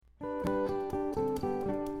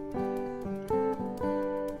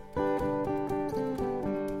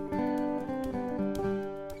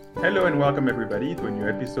Hello and welcome everybody to a new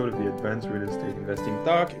episode of the Advanced Real Estate Investing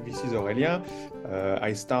Talk. This is Aurélien.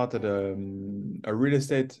 I started a real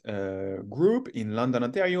estate group in London,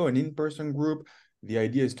 Ontario, an in-person group. The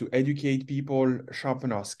idea is to educate people,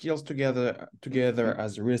 sharpen our skills together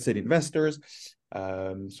as real estate investors.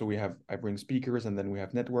 I bring speakers, and then we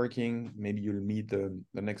have networking. Maybe you'll meet the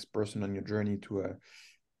next person on your journey to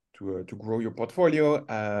grow your portfolio.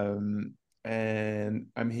 And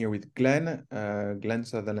I'm here with Glenn,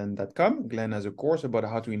 glennsutherland.com. Glenn has a course about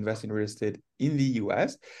how to invest in real estate in the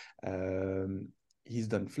US. He's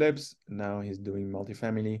done flips, now he's doing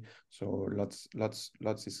multifamily. So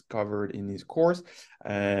lots is covered in his course.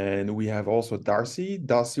 And we have also Darcy,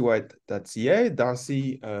 darcywhite.ca.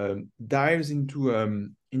 Darcy dives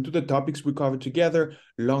into the topics we cover together,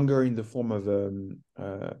 longer in the form of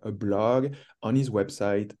a blog on his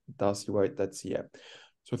website, darcywhite.ca.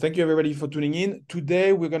 So thank you everybody for tuning in.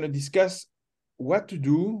 Today we're going to discuss what to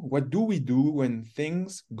do. What do we do when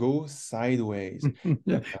things go sideways?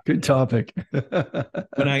 Yeah, good topic.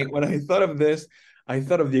 When I thought of this, I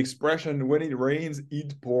thought of the expression "when it rains,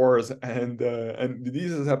 it pours," and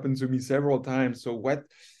this has happened to me several times. So what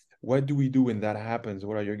do we do when that happens?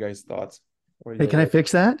 What are your guys' thoughts? Hey, can I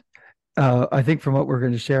fix that? I think from what we're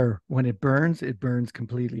going to share, when it burns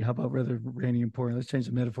completely. How about rather raining and pouring? Let's change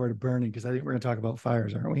the metaphor to burning, because I think we're going to talk about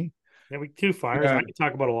fires, aren't we? Yeah, we do fires. Yeah. I can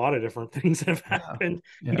talk about a lot of different things that have happened.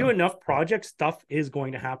 Yeah. You do enough projects, stuff is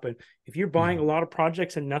going to happen. If you're buying a lot of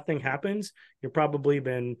projects and nothing happens, you've probably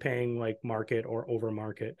been paying like market or over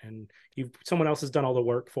market, and someone else has done all the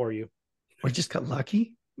work for you. Or just got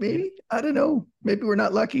lucky, maybe. I don't know. Maybe we're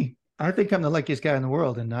not lucky. I think I'm the luckiest guy in the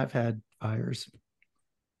world, and I've had fires.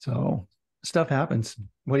 So stuff happens.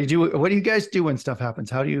 What do you do? What do you guys do when stuff happens?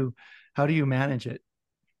 How do you manage it?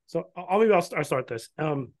 So I'll start this.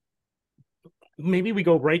 Maybe we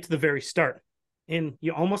go right to the very start, and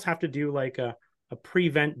you almost have to do like a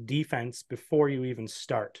prevent defense before you even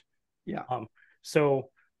start. Yeah. So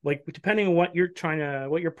like depending on what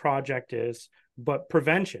your project is, but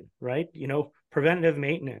prevention, right? Preventative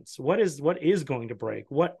maintenance. What is going to break?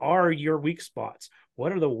 What are your weak spots?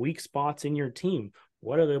 What are the weak spots in your team?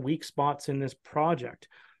 What are the weak spots in this project?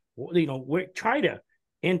 Try to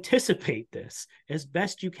anticipate this as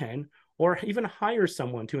best you can, or even hire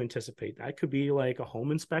someone to anticipate. That could be like a home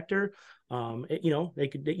inspector. We're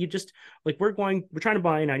trying to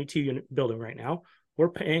buy a 92 unit building right now. We're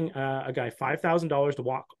paying a guy $5,000 to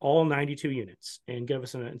walk all 92 units and give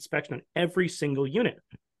us an inspection on every single unit.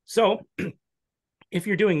 So if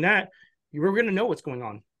you're doing that, you're going to know what's going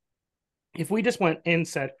on. If we just went and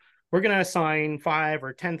said, we're going to assign $5,000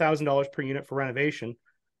 or $10,000 per unit for renovation,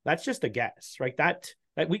 that's just a guess, right? That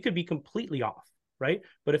we could be completely off, right?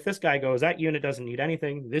 But if this guy goes, that unit doesn't need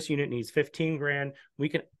anything, this unit needs 15 grand, we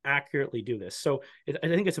can accurately do this. So I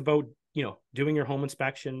think it's about, doing your home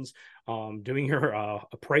inspections, doing your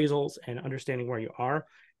appraisals and understanding where you are.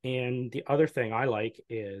 And the other thing I like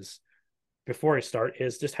is, before I start,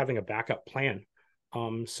 is just having a backup plan.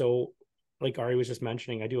 So like Ari was just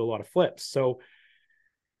mentioning, I do a lot of flips. So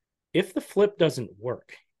if the flip doesn't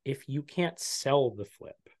work, if you can't sell the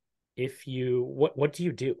flip, what do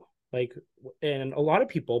you do? Like, and a lot of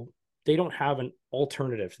people, they don't have an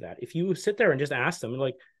alternative to that. If you sit there and just ask them,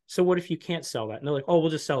 like, so what if you can't sell that? And they're like, oh, we'll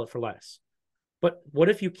just sell it for less. But what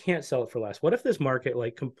if you can't sell it for less? What if this market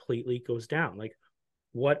like completely goes down? Like,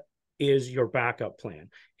 what is your backup plan?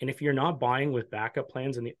 And if you're not buying with backup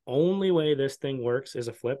plans, and the only way this thing works is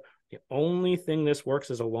a flip, the only thing this works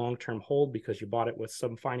is a long-term hold because you bought it with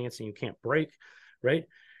some financing you can't break, right?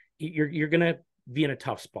 You're going to be in a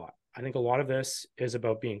tough spot. I think a lot of this is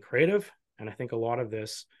about being creative, and I think a lot of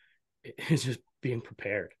this is just being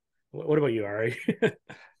prepared. What about you, Ari?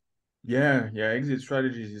 Yeah, exit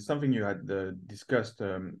strategies is something you had discussed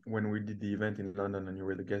when we did the event in London, and you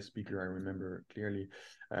were the guest speaker. I remember clearly.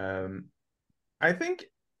 I think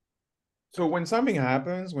so. When something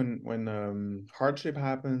happens, when hardship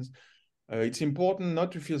happens, it's important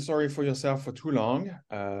not to feel sorry for yourself for too long.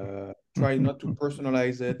 Try not to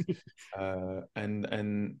personalize it,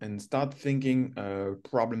 and start thinking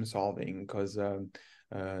problem solving, because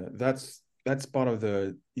that's part of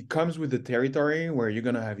it comes with the territory where you're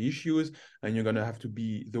going to have issues, and you're going to have to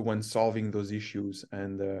be the one solving those issues.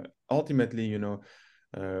 And ultimately,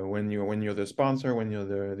 when you're the sponsor, when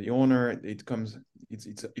you're the owner,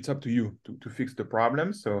 it's up to you to fix the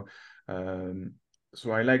problem. So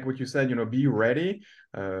I like what you said, be ready.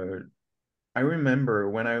 I remember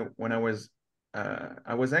when I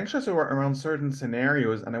was anxious around certain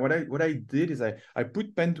scenarios, and what I did is I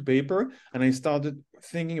put pen to paper, and I started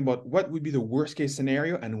thinking about what would be the worst case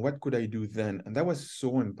scenario and what could I do then, and that was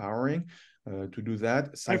so empowering. to do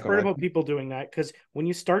that. I've heard about people doing that, because when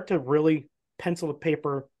you start to really pencil to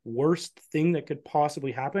paper worst thing that could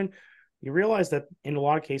possibly happen, you realize that in a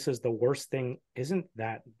lot of cases the worst thing isn't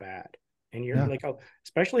that bad. And you're like, oh,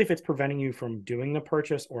 especially if it's preventing you from doing the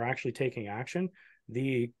purchase or actually taking action,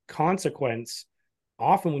 the consequence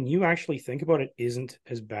often, when you actually think about it, isn't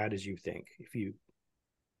as bad as you think.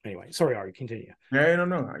 Anyway, sorry, Ari, continue. Yeah,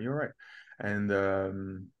 no, you're right. And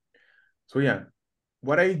so yeah,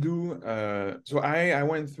 what I do, so I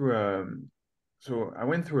went through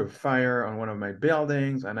a fire on one of my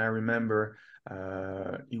buildings, and I remember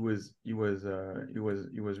it was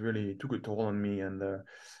really took a toll on me, and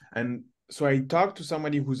so I talked to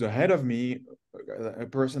somebody who's ahead of me, a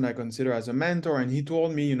person I consider as a mentor, and he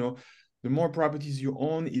told me, the more properties you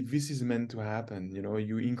own, if this is meant to happen,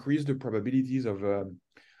 you increase the probabilities of a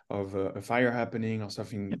fire happening or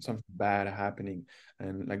something bad happening.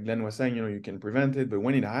 And like Glenn was saying, you can prevent it, but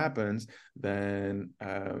when it happens, then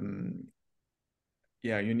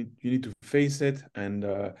you need to face it, and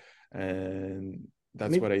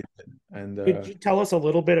that's what I did. And could you tell us a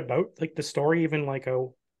little bit about like the story, even like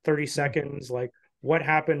 30 seconds, like what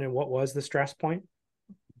happened and what was the stress point?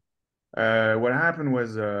 What happened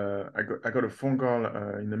was I got a phone call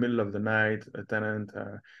in the middle of the night, a tenant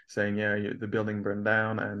saying, the building burned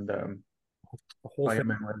down, and the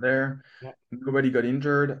firemen were there. Yeah. Nobody got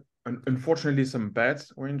injured. Unfortunately, some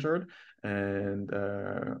pets were injured and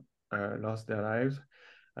lost their lives.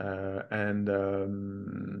 And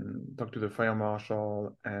talked to the fire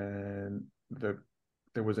marshal, and there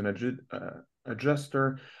was an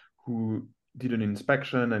adjuster who did an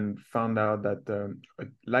inspection and found out that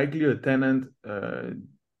likely a tenant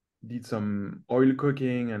did some oil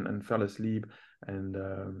cooking and fell asleep, and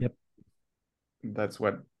that's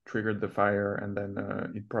what triggered the fire, and then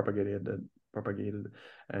it propagated,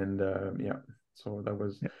 and so that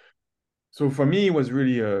was. Yep. So for me, it was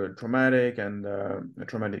really a traumatic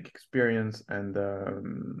experience, and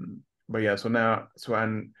we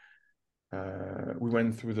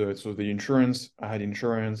went through the insurance. I had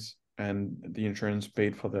insurance, and the insurance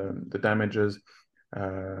paid for the damages,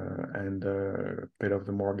 and paid off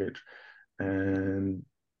the mortgage, and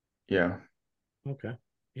yeah. Okay.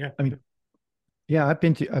 Yeah. I mean, yeah, I've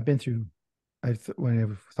been through. When I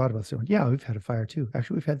thought about this, we've had a fire too.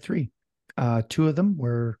 Actually, we've had 3. 2 of them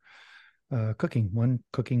were cooking. One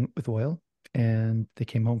cooking with oil, and they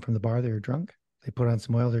came home from the bar. They were drunk. They put on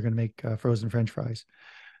some oil. They're going to make frozen French fries.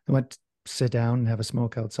 They went to sit down and have a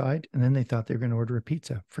smoke outside, and then they thought they were going to order a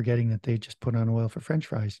pizza, forgetting that they just put on oil for French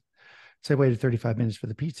fries. So they waited 35 minutes for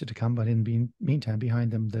the pizza to come, but in the meantime,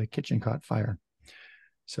 behind them, the kitchen caught fire.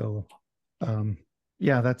 So, we've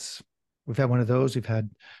had one of those. We've had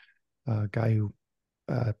a guy who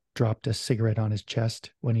dropped a cigarette on his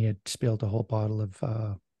chest when he had spilled a whole bottle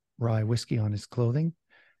of rye whiskey on his clothing,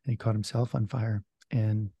 and he caught himself on fire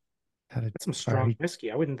and That's some strong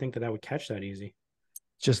whiskey. I wouldn't think that would catch that easy.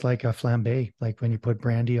 Just like a flambe, like when you put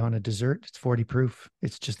brandy on a dessert, it's 40 proof.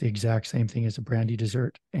 It's just the exact same thing as a brandy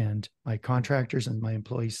dessert. And my contractors and my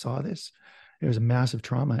employees saw this. It was a massive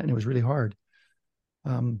trauma, and it was really hard.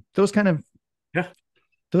 Those kind of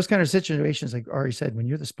situations, like Ari said, when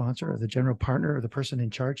you're the sponsor or the general partner or the person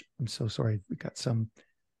in charge, I'm so sorry. We got some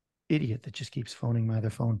idiot that just keeps phoning my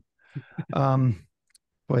other phone.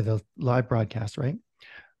 The live broadcast, right?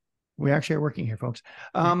 We actually are working here, folks.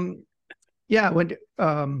 When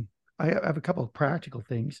I have a couple of practical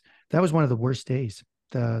things. That was one of the worst days.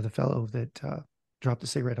 The fellow that dropped the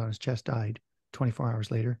cigarette on his chest died 24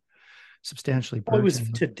 hours later, substantially burnt. Oh, it was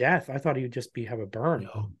to death. I thought he would just have a burn.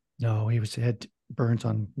 No, he had burns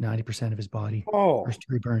on 90% of his body. Oh,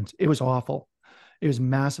 first-degree burns. It was awful. It was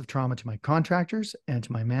massive trauma to my contractors and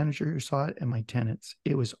to my manager who saw it and my tenants.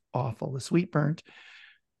 It was awful. The suite burnt.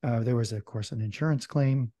 There was, of course, an insurance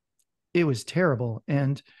claim. It was terrible.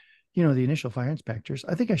 And, the initial fire inspectors,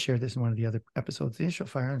 I think I shared this in one of the other episodes. The initial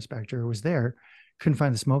fire inspector was there, couldn't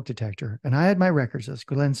find the smoke detector. And I had my records. As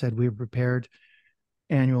Glenn said, we prepared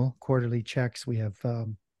annual, quarterly checks. We have,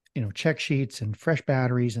 check sheets and fresh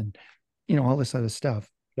batteries and, all this other stuff.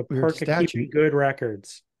 The perk of keeping good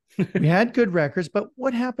records. We had good records, but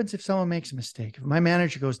what happens if someone makes a mistake? If my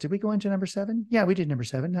manager goes, did we go into number 7? Yeah, we did number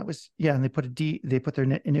 7. That was, and they put a D, they put their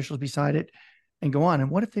initials beside it and go on. And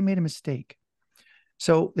what if they made a mistake?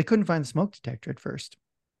 So they couldn't find the smoke detector at first.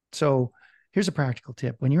 So here's a practical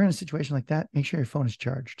tip. When you're in a situation like that, make sure your phone is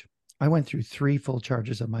charged. I went through 3 full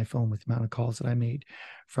charges of my phone with the amount of calls that I made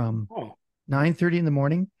from 9:30 in the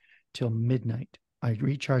morning till midnight. I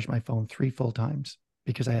recharged my phone 3 full times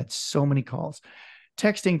because I had so many calls.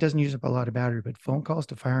 Texting doesn't use up a lot of battery, but phone calls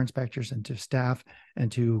to fire inspectors and to staff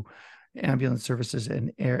and to ambulance services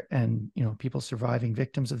and air and, people surviving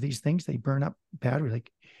victims of these things, they burn up battery.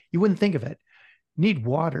 Like, you wouldn't think of it. You need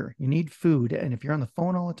water, you need food. And if you're on the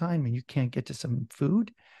phone all the time and you can't get to some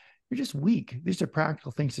food, you're just weak. These are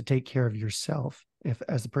practical things to take care of yourself. If,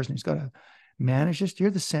 as the person who's got to manage this,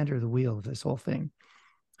 you're the center of the wheel of this whole thing.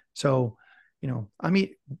 So,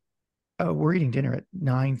 we're eating dinner at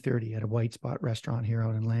 9:30 at a White Spot restaurant here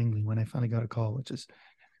out in Langley when I finally got a call, which is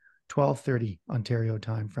 12:30 Ontario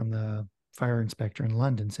time, from the fire inspector in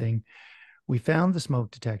London saying, we found the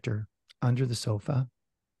smoke detector under the sofa.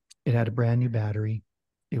 It had a brand new battery.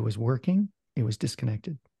 It was working. It was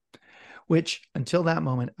disconnected, which until that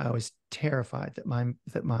moment, I was terrified that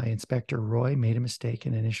my inspector, Roy, made a mistake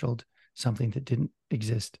and initialed something that didn't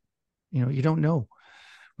exist. You don't know.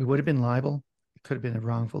 We would have been liable. It could have been a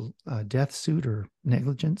wrongful death suit or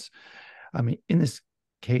negligence. I mean, in this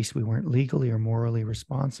case, we weren't legally or morally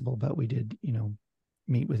responsible, but we did,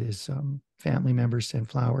 meet with his family members, send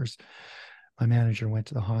flowers. My manager went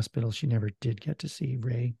to the hospital. She never did get to see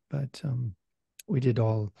Ray, but we did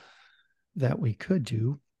all that we could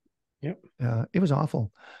do. Yep. It was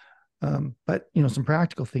awful. But, some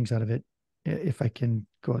practical things out of it, if I can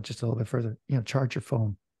go just a little bit further, charge your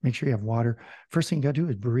phone, make sure you have water. First thing you got to do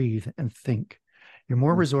is breathe and think. You're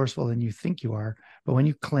more resourceful than you think you are. But when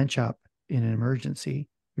you clench up in an emergency,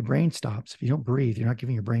 your brain stops. If you don't breathe, you're not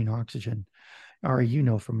giving your brain oxygen. Or,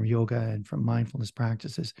 from yoga and from mindfulness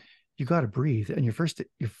practices, you got to breathe. And your first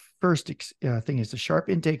thing is a sharp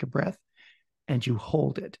intake of breath, and you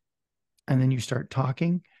hold it. And then you start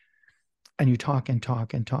talking, and you talk and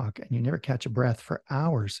talk and talk, and you never catch a breath for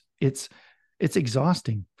hours. It's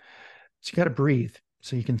exhausting. So you got to breathe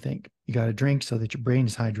so you can think. You got to drink so that your brain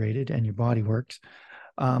is hydrated and your body works.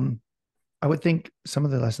 I would think some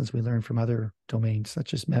of the lessons we learn from other domains,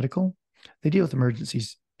 such as medical, they deal with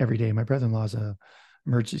emergencies every day. My brother-in-law is an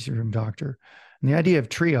emergency room doctor. And the idea of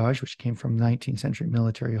triage, which came from 19th century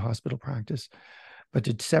military hospital practice, but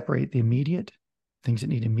to separate the immediate things that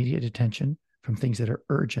need immediate attention from things that are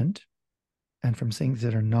urgent and from things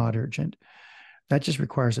that are not urgent, that just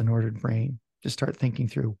requires an ordered brain to start thinking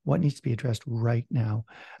through what needs to be addressed right now.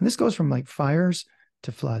 And this goes from like fires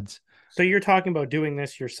to floods. So you're talking about doing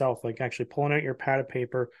this yourself, like actually pulling out your pad of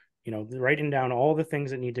paper, writing down all the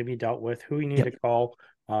things that need to be dealt with, who you need to call,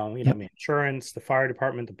 the insurance, the fire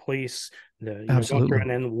department, the police, going through, and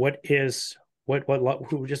then who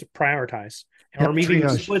just prioritize, or maybe you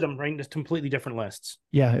split them right into completely different lists.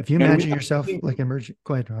 Yeah, if you imagine yourself like emergent.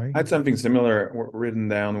 Go ahead, Rory. I had something similar written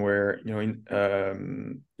down where it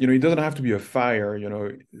doesn't have to be a fire.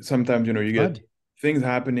 Sometimes you get things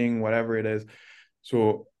happening, whatever it is.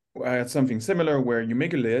 So I had something similar where you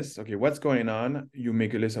make a list. Okay, what's going on? You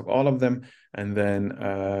make a list of all of them, and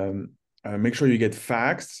then make sure you get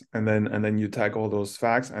facts, and then you tag all those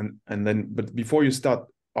facts, but before you start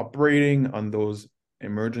operating on those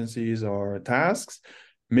emergencies or tasks,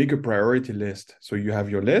 make a priority list. So you have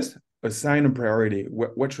your list, assign a priority.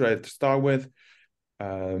 What should I start with?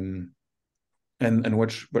 And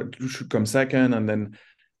what should come second, and then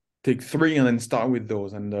take 3 and then start with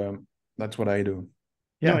those. And that's what I do.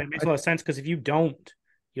 Yeah, it makes a lot of sense, because if you don't,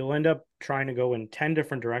 you'll end up trying to go in 10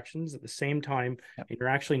 different directions at the same time. Yep. And you're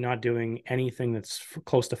actually not doing anything that's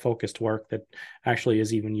close to focused work that actually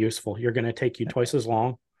is even useful. You're going to take you twice as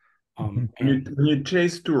long. When you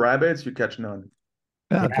chase 2 rabbits, you catch none.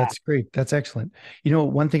 Yeah, that's great. That's excellent.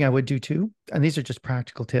 One thing I would do too, and these are just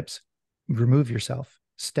practical tips: remove yourself,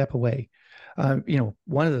 step away.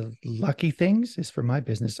 One of the lucky things is, for my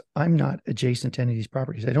business, I'm not adjacent to any of these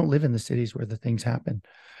properties. I don't live in the cities where the things happen.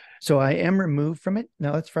 So I am removed from it.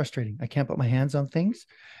 Now, that's frustrating. I can't put my hands on things,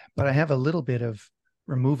 but I have a little bit of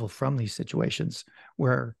removal from these situations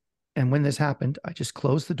and when this happened, I just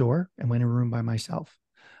closed the door and went in a room by myself.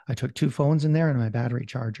 I took 2 phones in there and my battery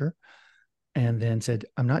charger, and then said,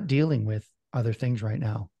 I'm not dealing with other things right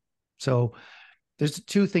now. So there's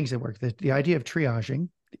 2 things that work. The idea of triaging,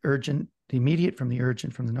 the urgent, the immediate from the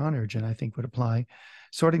urgent from the non-urgent, I think would apply,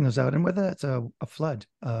 sorting those out. And whether that's a flood,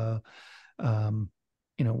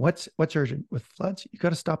 what's urgent with floods, you got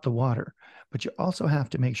to stop the water, but you also have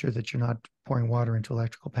to make sure that you're not pouring water into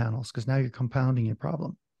electrical panels, because now you're compounding your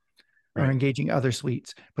problem, right, or engaging other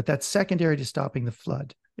suites. But that's secondary to stopping the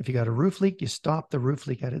flood. If you got a roof leak, you stop the roof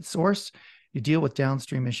leak at its source. You deal with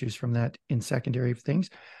downstream issues from that in secondary things.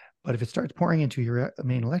 But if it starts pouring into your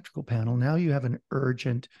main electrical panel, now you have an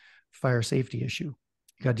urgent fire safety issue.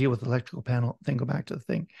 You got to deal with the electrical panel, then go back to the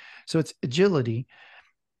thing. So it's agility.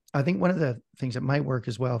 I think one of the things that might work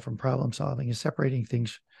as well from problem solving is separating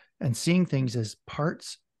things and seeing things as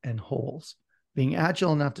parts and wholes, being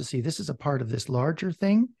agile enough to see this is a part of this larger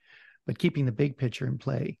thing, but keeping the big picture in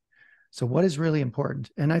play. So what is really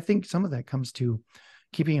important? And I think some of that comes to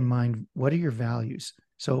keeping in mind, what are your values?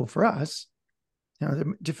 So for us, there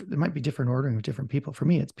might be different ordering with different people. For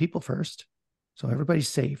me, it's people first. So everybody's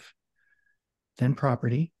safe, then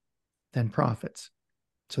property, then profits.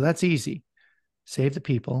 So that's easy. Save the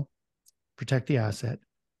people, protect the asset.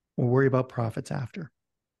 We'll worry about profits after,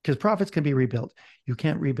 because profits can be rebuilt. You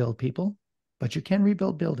can't rebuild people, but you can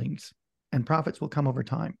rebuild buildings, and profits will come over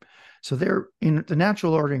time. So they're in the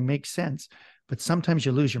natural ordering makes sense, but sometimes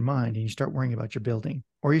you lose your mind and you start worrying about your building,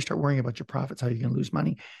 or you start worrying about your profits, how you're going to lose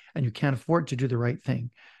money, and you can't afford to do the right thing.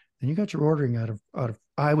 Then you got your ordering out of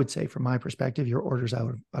I would say, from my perspective, your orders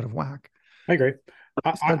out of whack. I agree.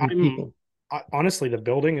 People. Honestly, the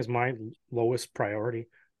building is my lowest priority.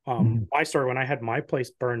 My story, when I had my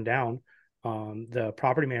place burned down, the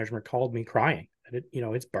property management called me crying that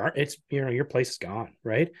it's burnt. It's, your place is gone,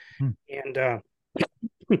 right? And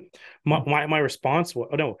my response was,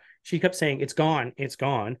 oh no, she kept saying it's gone, it's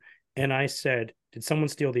gone. And I said, did someone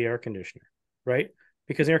steal the air conditioner? Right?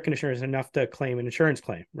 Because air conditioner is enough to claim an insurance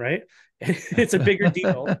claim, right? It's a bigger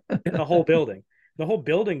deal than the whole building. The whole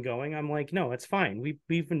building going, I'm like, no, it's fine. We've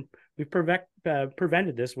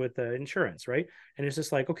prevented this with insurance, right? And it's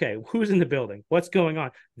just like, okay, who's in the building? What's going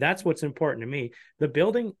on? That's what's important to me. The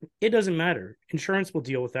building, it doesn't matter. Insurance will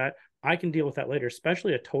deal with that. I can deal with that later,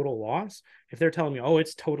 especially a total loss. If they're telling me, oh,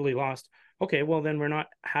 it's totally lost. Okay, well, then we're not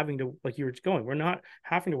having to, like you were going, we're not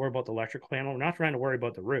having to worry about the electrical panel. We're not trying to worry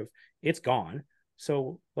about the roof. It's gone.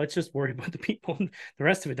 So let's just worry about the people. The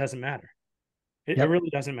rest of it doesn't matter. It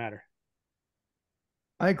really doesn't matter.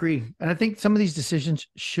 I agree. And I think some of these decisions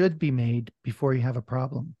should be made before you have a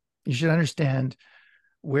problem. You should understand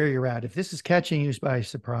where you're at. If this is catching you by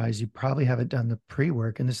surprise, you probably haven't done the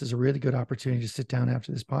pre-work. And this is a really good opportunity to sit down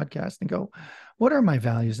after this podcast and go, what are my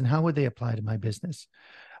values and how would they apply to my business?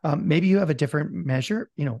 Maybe you have a different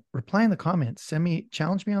measure, reply in the comments,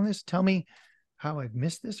 challenge me on this. Tell me how I've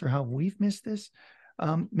missed this or how we've missed this.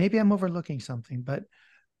 Maybe I'm overlooking something, but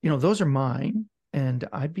those are mine and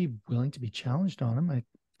I'd be willing to be challenged on them.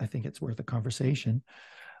 I think it's worth a conversation.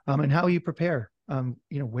 And how you prepare,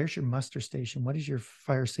 where's your muster station? What does your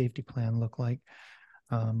fire safety plan look like?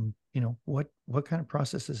 What kind of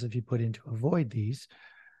processes have you put in to avoid these?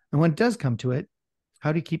 And when it does come to it,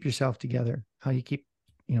 how do you keep yourself together? How do you keep,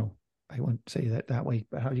 I wouldn't say that way,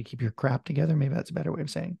 but how do you keep your crap together? Maybe that's a better way of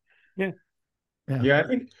saying. Yeah. Yeah,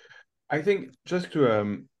 I think just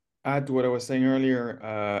to add to what I was saying earlier,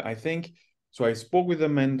 I think so. I spoke with a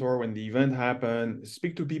mentor when the event happened.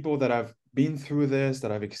 Speak to people that have been through this,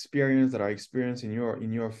 that have experienced, that are experienced in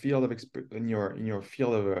your field of in your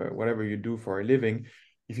field of whatever you do for a living.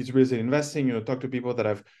 If it's real estate investing, talk to people that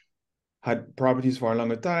have had properties for a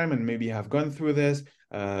longer time and maybe have gone through this.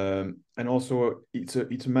 And also, it's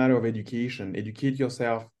a matter of education. Educate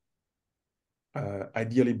yourself,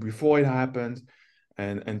 ideally before it happens.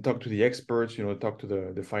 And talk to the experts, talk to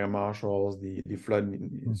the fire marshals, the flood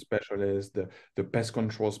specialists, the pest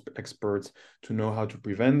control experts to know how to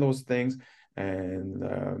prevent those things.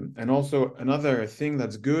 And also another thing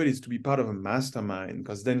that's good is to be part of a mastermind,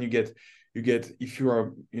 because then you get if you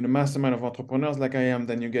are in a mastermind of entrepreneurs like I am,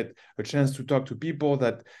 then you get a chance to talk to people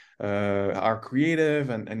that are creative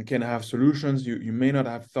and can have solutions you may not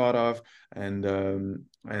have thought of, and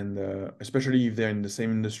especially if they're in the same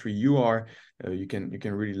industry you are, you can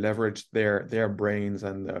really leverage their brains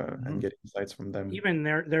and get insights from them. Even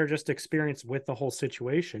they're just experienced with the whole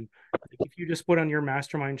situation. Like if you just put on your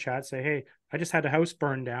mastermind chat, say, hey, I just had a house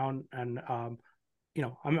burned down and I'm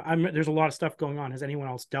there's a lot of stuff going on. Has anyone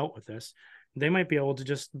else dealt with this? They might be able to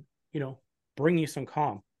just, bring you some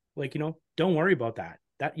calm. Like, don't worry about that.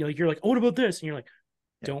 That you're like, oh, what about this? And you're like,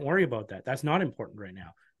 don't worry about that. That's not important right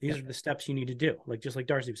now. These are the steps you need to do. Like, just like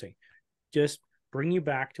Darcy was saying, just bring you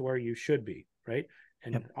back to where you should be, right?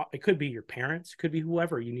 And it could be your parents, it could be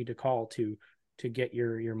whoever you need to call to get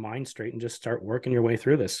your mind straight and just start working your way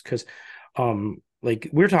through this. Because like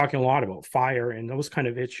we're talking a lot about fire and those kind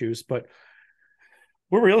of issues, but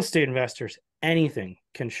we're real estate investors. Anything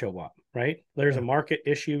can show up, right? There's a market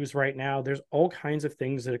issues right now. There's all kinds of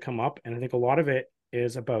things that come up. And I think a lot of it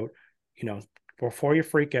is about, before you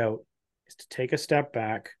freak out, is to take a step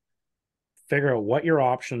back, figure out what your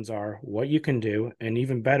options are, what you can do. And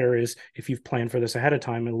even better is if you've planned for this ahead of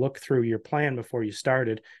time and look through your plan before you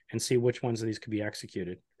started and see which ones of these could be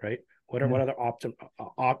executed, right? What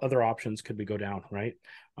other options could we go down, right?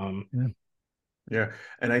 Yeah.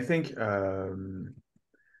 And I think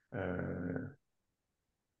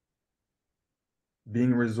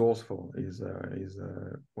being resourceful is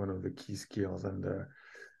one of the key skills, and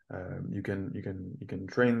you can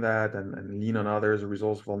train that and lean on others'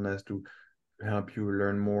 resourcefulness to help you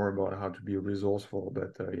learn more about how to be resourceful.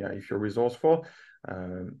 But yeah, if you're resourceful,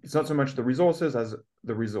 it's not so much the resources as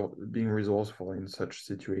being resourceful in such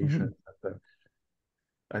situations.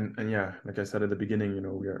 And yeah, like I said at the beginning, you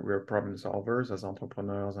know, we're problem solvers as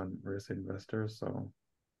entrepreneurs and real estate investors. So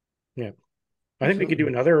yeah, I think we could do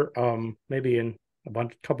another maybe in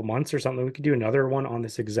couple months or something. We could do another one on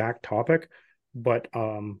this exact topic, but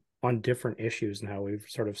on different issues and how we've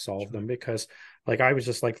sort of solved them. Because like I was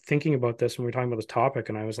just like thinking about this when we were talking about this topic,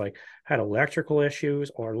 and I was like, had electrical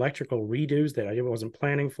issues or electrical redos that I wasn't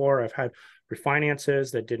planning for. I've had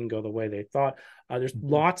refinances that didn't go the way they thought. There's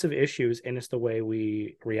lots of issues, and it's the way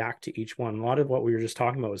we react to each one. A lot of what we were just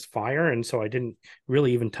talking about was fire, and so I didn't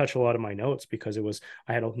really even touch a lot of my notes because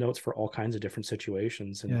I had notes for all kinds of different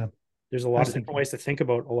situations. And there's a lot of different ways to think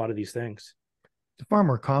about a lot of these things. The far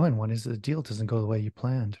more common one is the deal doesn't go the way you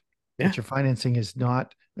planned. Yeah. That your financing is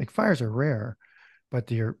not, like, fires are rare,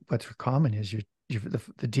 but what's common is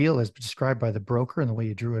the deal as described by the broker and the way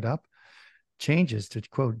you drew it up changes. To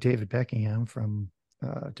quote David Beckingham from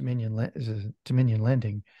Dominion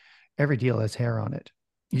Lending, every deal has hair on it.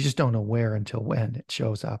 You just don't know where until when it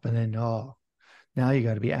shows up, and then now you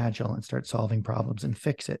got to be agile and start solving problems and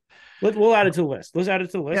fix it. We'll add it to the list. Let's add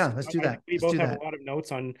it to the list. Yeah, let's do that. We both have a lot of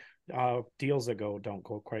notes on deals that don't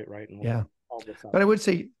go quite right. And but I would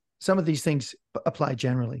say some of these things apply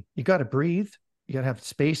generally. You got to breathe. You got to have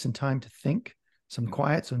space and time to think, some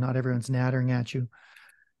quiet, so not everyone's nattering at you.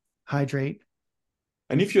 Hydrate.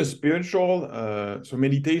 And if you're spiritual, so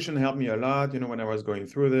meditation helped me a lot, you know, when I was going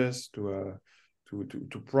through this to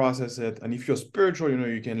process it. And if you're spiritual, you know,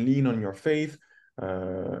 you can lean on your faith,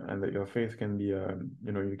 and that your faith can be,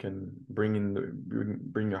 you know, you can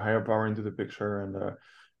bring your higher power into the picture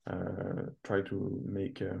and try to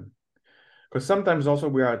make. Because sometimes also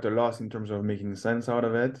we are at a loss in terms of making sense out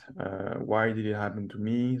of it. Why did it happen to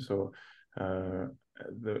me? So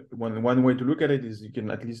the one way to look at it is you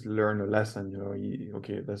can at least learn a lesson. You know,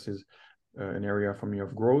 okay, this is an area for me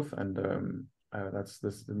of growth, and that's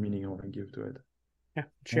the meaning I want to give to it. Yeah,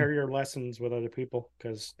 share your lessons with other people,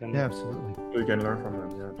 because then absolutely, so you can learn from them.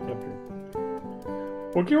 Yeah. Yep.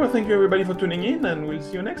 Okay, well, thank you everybody for tuning in, and we'll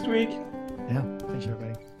see you next week. Yeah, thanks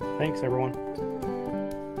everybody. Thanks everyone.